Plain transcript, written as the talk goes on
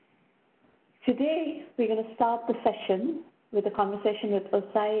Today, we're going to start the session with a conversation with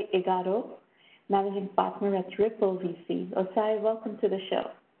Osai Igaro, Managing Partner at Ripple VC. Osai, welcome to the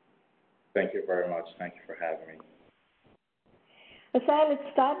show. Thank you very much. Thank you for having me. Osai, let's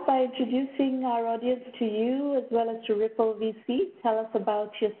start by introducing our audience to you as well as to Ripple VC. Tell us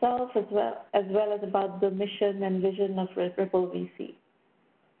about yourself as well as about the mission and vision of Ripple VC.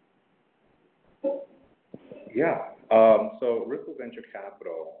 Yeah. So Ripple Venture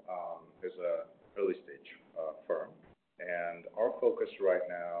Capital is an early stage firm, and our focus right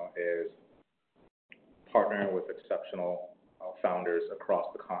now is partnering with exceptional founders across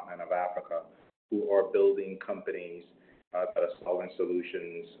the continent of Africa who are building companies that are solving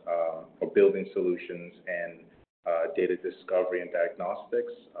solutions or building solutions in data discovery and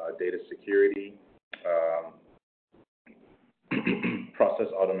diagnostics, data security, process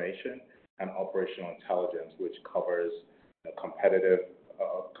automation, and operational intelligence, which covers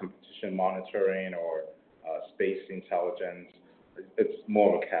competition monitoring or space intelligence. It's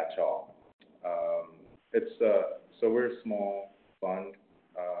more of a catch-all. So we're a small fund,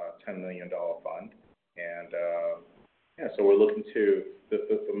 $10 million fund, and so we're looking to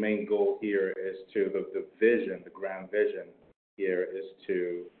the main goal here is the grand vision here is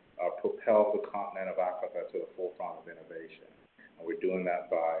to propel the continent of Africa to the forefront of innovation, and we're doing that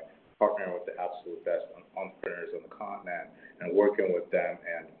by partnering with the absolute best entrepreneurs on the continent and working with them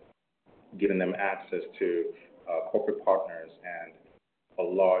and giving them access to corporate partners and a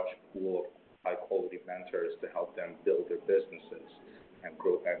large pool of high-quality mentors to help them build their businesses and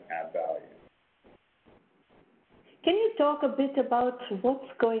grow and add value. Can you talk a bit about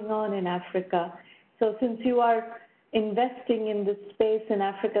what's going on in Africa? So since you are investing in this space in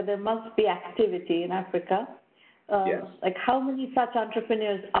Africa, there must be activity in Africa. Yes. Like how many such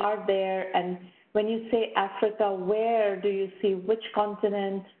entrepreneurs are there? And when you say Africa, where do you see which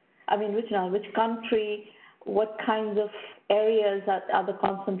continent? Which country? What kinds of areas are the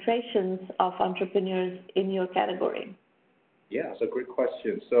concentrations of entrepreneurs in your category? Yeah, it's a great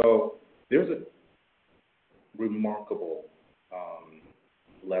question. So there's a remarkable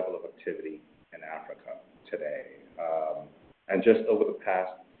level of activity in Africa today. And just over the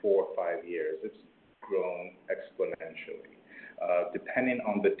past 4 or 5 years, it's grown exponentially. Depending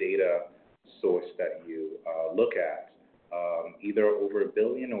on the data source that you look at, either over $1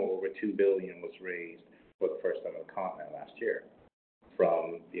 billion or over $2 billion was raised for the first time on the continent last year,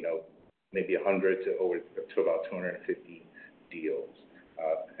 from maybe 100 to about 250 deals,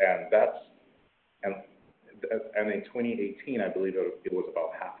 and in 2018, I believe it was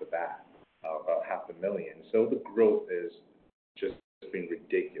about half of that, about 500,000. So the growth is just been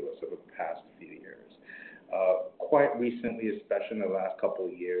ridiculous over the past few years. Quite recently, especially in the last couple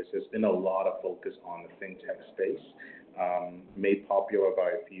of years, there's been a lot of focus on the fintech space, made popular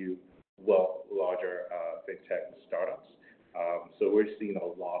by a few larger fintech startups. So we're seeing a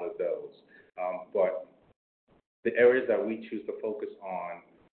lot of those. But the areas that we choose to focus on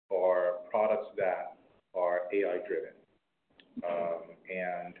are products that are AI-driven,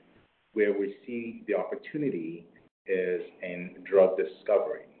 and where we see the opportunity is in drug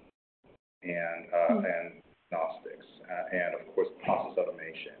discovery and diagnostics, and of course process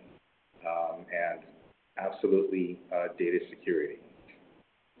automation, and absolutely data security,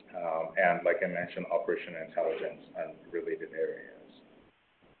 and like I mentioned, operational intelligence and related areas.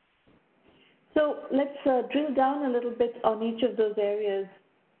 So let's drill down a little bit on each of those areas.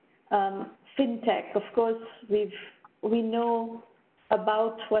 Fintech, of course, we know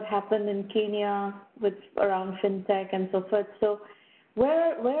about what happened in Kenya with around fintech and so forth. So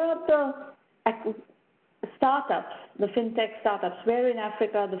where are the startups, the fintech startups? Where in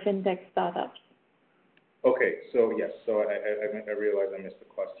Africa are the fintech startups? Okay, so yes, so I realize I missed the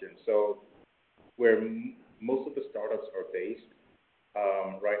question. So where most of the startups are based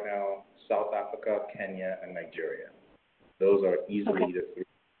right now, South Africa, Kenya, and Nigeria. Those are easily the 3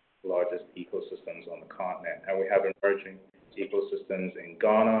 largest ecosystems on the continent. And we have emerging ecosystems in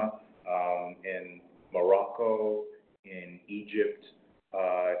Ghana, in Morocco, in Egypt,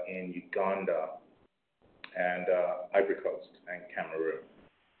 in Uganda, and Ivory Coast and Cameroon.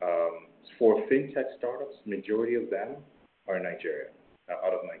 For fintech startups, majority of them are in Nigeria,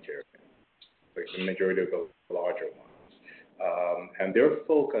 out of Nigeria, like the majority of the larger ones. And their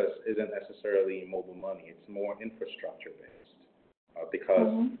focus isn't necessarily mobile money, it's more infrastructure based,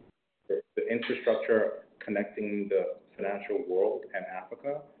 because the infrastructure connecting the financial world and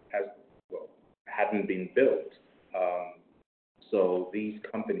Africa hadn't been built. So these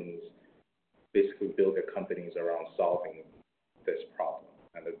companies basically build their companies around solving this problem,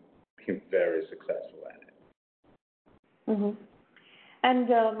 and they've been very successful at it.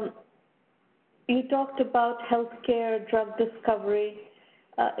 And you talked about healthcare, drug discovery.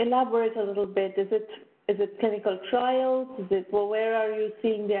 Elaborate a little bit. Is it clinical trials? Well, where are you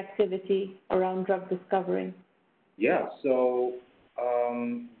seeing the activity around drug discovery? Yeah, so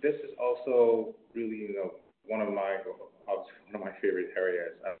this is also really, one of my favorite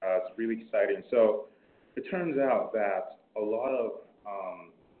areas. It's really exciting. So it turns out that a lot of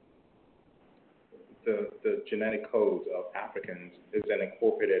the genetic codes of Africans is then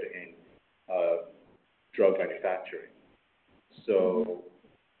incorporated in drug manufacturing. So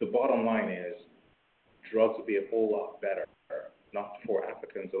the bottom line is drugs would be a whole lot better, not for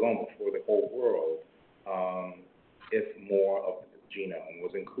Africans alone, but for the whole world, if more of the genome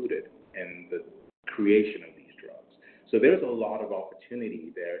was included in the creation of these drugs. So there's a lot of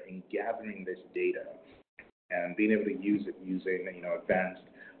opportunity there in gathering this data and being able to use it using advanced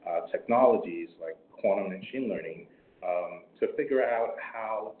technologies like quantum machine learning to figure out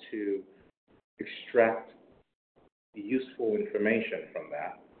how to extract useful information from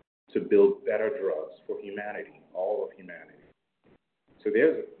that to build better drugs for humanity, all of humanity. So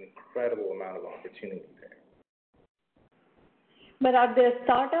there's an incredible amount of opportunity there. But are there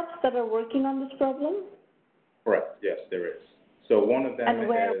startups that are working on this problem? Correct. Yes, there is. So one of them And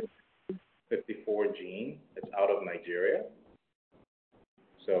where? is 54 Gene. It's out of Nigeria.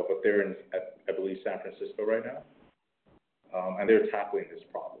 So, but they're in, I believe, San Francisco right now, and they're tackling this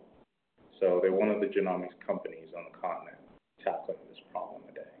problem. So they're one of the genomics companies on the continent tackling this problem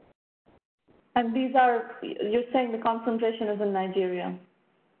today. And you're saying the concentration is in Nigeria?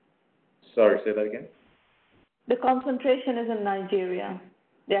 Sorry, say that again? The concentration is in Nigeria.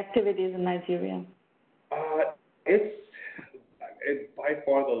 The activity is in Nigeria. It's by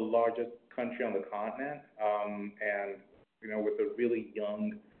far the largest country on the continent, and with a really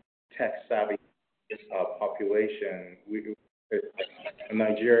young, tech-savvy population,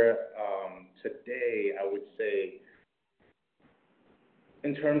 Nigeria today, I would say,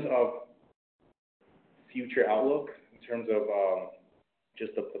 in terms of future outlook, in terms of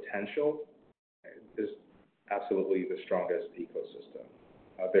just the potential, is absolutely the strongest ecosystem.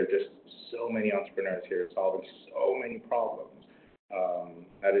 There are just so many entrepreneurs here solving so many problems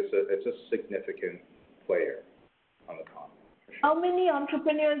that it's a significant player on the continent. For sure. How many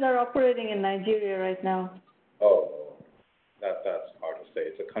entrepreneurs are operating in Nigeria right now? Oh, that's hard to say.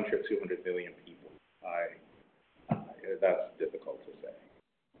 It's a country of 200 million people. That's difficult to say.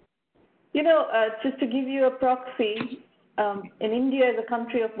 Just to give you a proxy, in India is a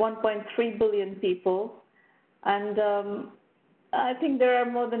country of 1.3 billion people, and I think there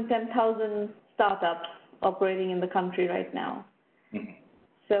are more than 10,000 startups operating in the country right now. Mm-hmm.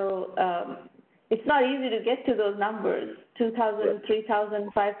 So it's not easy to get to those numbers. 2,000, Right.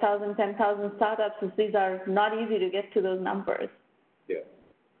 3,000, 5,000, 10,000 startups, these are not easy to get to those numbers. Yeah,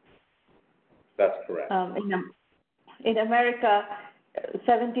 that's correct. In America,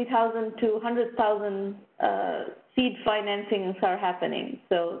 70,000 to 100,000 seed financings are happening.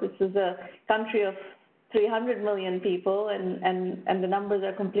 So this is a country of 300 million people, and the numbers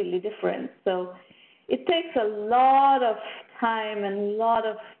are completely different. So it takes a lot of time and a lot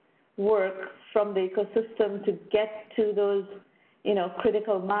of work from the ecosystem to get to those,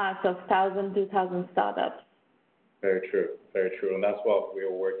 critical mass of 1,000, 2,000 startups. Very true, very true. And that's why we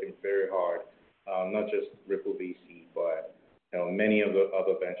are working very hard, not just Ripple VC, but many of the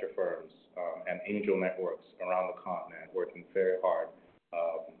other venture firms and angel networks around the continent working very hard,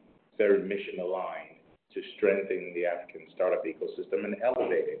 very mission aligned to strengthen the African startup ecosystem and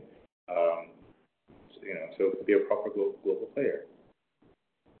elevate it, to be a proper global player.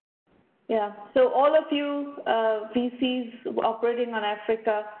 Yeah. So all of you VCs operating on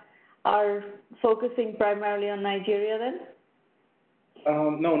Africa are focusing primarily on Nigeria then?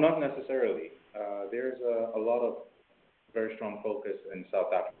 No, not necessarily. There's a lot of very strong focus in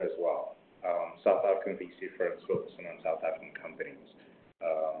South Africa as well. South African VC firms focusing on South African companies.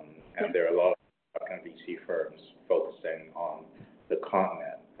 And there are a lot of African VC firms focusing on the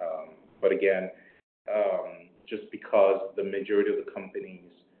continent. But again, just because the majority of the companies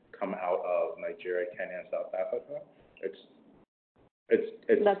come out of Nigeria, Kenya, and South Africa, it's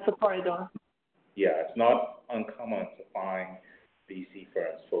That's the corridor. Yeah, it's not uncommon to find VC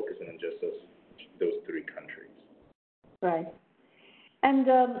firms focusing on just those three countries. Right. And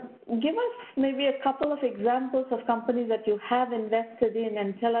give us maybe a couple of examples of companies that you have invested in,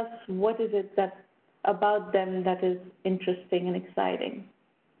 and tell us what is it that about them that is interesting and exciting.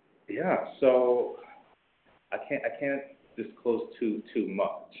 Yeah, so I can't disclose too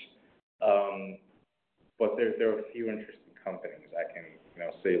much, but there are a few interesting companies I can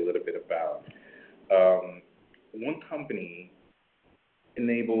say a little bit about. One company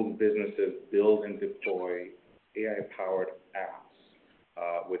enables businesses build and deploy AI-powered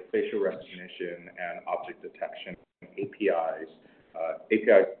apps with facial recognition and object detection APIs,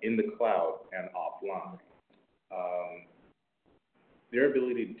 APIs in the cloud and offline. Um, their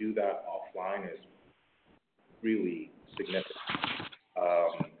ability to do that offline is really significant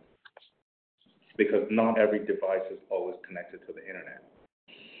because not every device is always connected to the internet.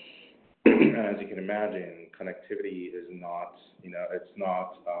 And as you can imagine, connectivity is not, it's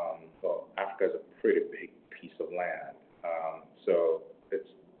not, well, Africa is a pretty big piece of land. So it's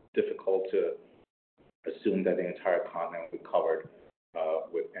difficult to assume that the entire continent will be covered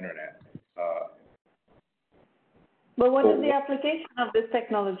with internet. But what is the application of this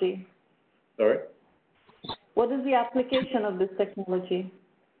technology? Sorry? What is the application of this technology?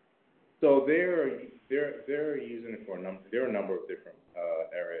 So they're using it for there are a number of different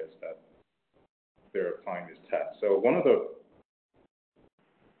areas that they're applying this test. So one of the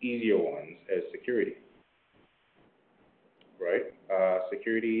easier ones is security, right?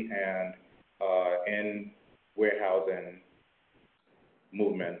 Security and in warehousing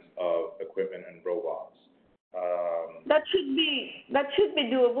movements of equipment and robots. That should be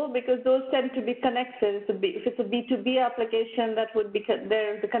doable because those tend to be connected. If it's a B2B application, that would be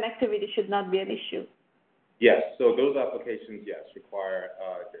the connectivity should not be an issue. Yes, so those applications, yes, require.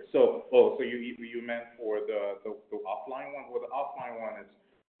 So you meant for the offline one? Well, the offline one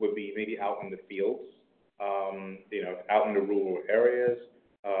would be maybe out in the fields, out in the rural areas,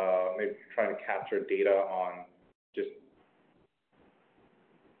 maybe trying to capture data on just.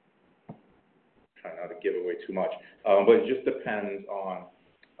 Try not to give away too much, but it just depends on,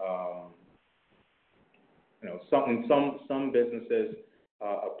 some businesses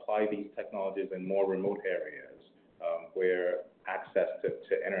apply these technologies in more remote areas where access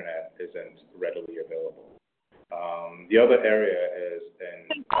to internet isn't readily available. The other area is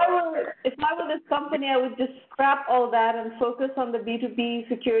in. If I were this company, I would just scrap all that and focus on the B2B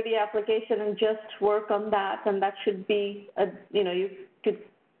security application and just work on that, and that should be, you could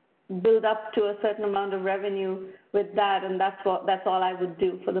build up to a certain amount of revenue with that, and that's all I would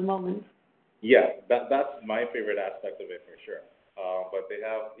do for the moment. Yeah, that's my favorite aspect of it for sure. But they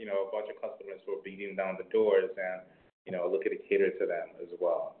have, a bunch of customers who are beating down the doors and, looking to cater to them as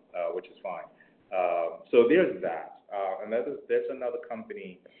well, which is fine. So there's that. And there's another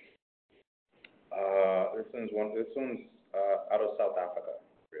company, this one's out of South Africa,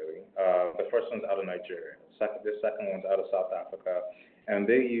 really. The first one's out of Nigeria. The second one's out of South Africa. And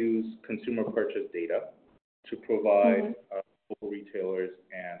they use consumer purchase data to provide local retailers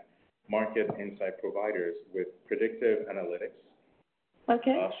and market insight providers with predictive analytics,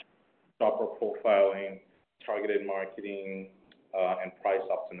 shopper profiling, targeted marketing, and price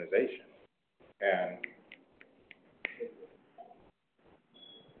optimization.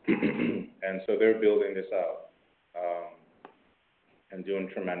 And so they're building this out and doing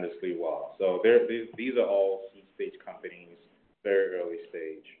tremendously well. So these are all seed stage companies, very early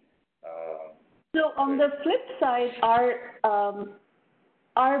stage. So on the flip side,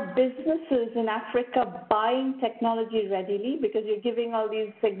 are businesses in Africa buying technology readily? Because you're giving all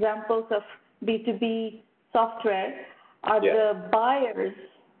these examples of B2B software. Are the buyers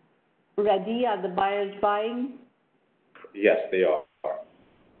ready? Are the buyers buying? Yes, they are.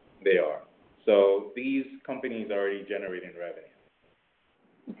 They are. So these companies are already generating revenue.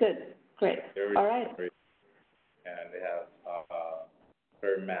 Good. Great. All right. And they have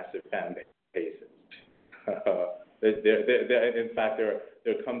very massive fan bases. In fact, there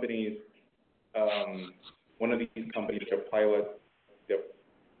are companies. One of these companies, their pilot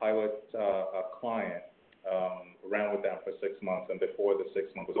client ran with them for 6 months, and before the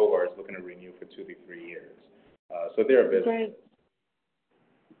 6 months was over, is looking to renew for 2 to 3 years. So they're a business. Great.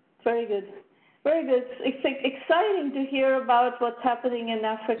 Very good. Very good. It's exciting to hear about what's happening in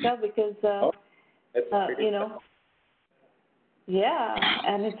Africa because, yeah,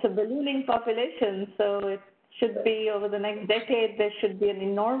 and it's a ballooning population, so it should be over the next decade, there should be an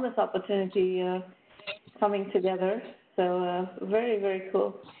enormous opportunity coming together. So very, very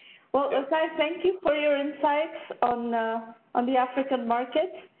cool. Well, Osai, thank you for your insights on the African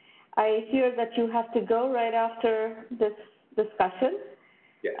market. I hear that you have to go right after this discussion.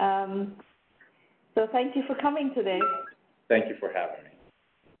 Yes. So thank you for coming today. Thank you for having me.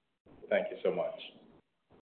 Thank you so much.